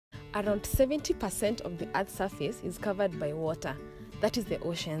Around 70% of the Earth's surface is covered by water, that is the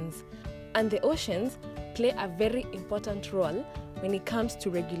oceans. And the oceans play a very important role when it comes to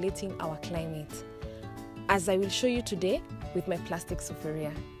regulating our climate, as I will show you today with my plastic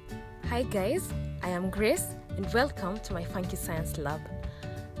Sufuria. Hi guys, I am Grace and welcome to my FunKe Science Lab.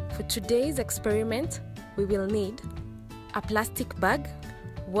 For today's experiment, we will need a plastic bag,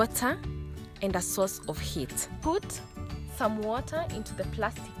 water, and a source of heat. Put some water into the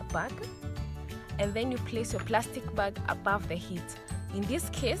plastic bag and then you place your plastic bag above the heat. In this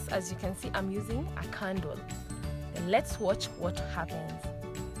case, as you can see, I'm using a candle. And let's watch what happens.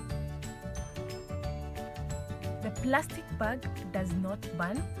 The plastic bag does not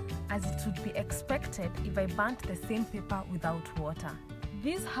burn, as it would be expected if I burnt the same paper without water.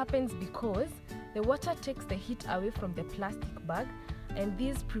 This happens because the water takes the heat away from the plastic bag, and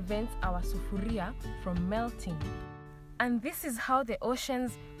this prevents our Sufuria from melting. And this is how the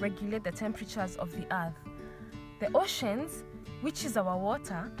oceans regulate the temperatures of the earth. The oceans, which is our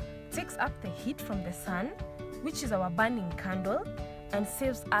water, takes up the heat from the sun, which is our burning candle, and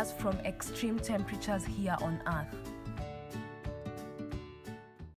saves us from extreme temperatures here on earth.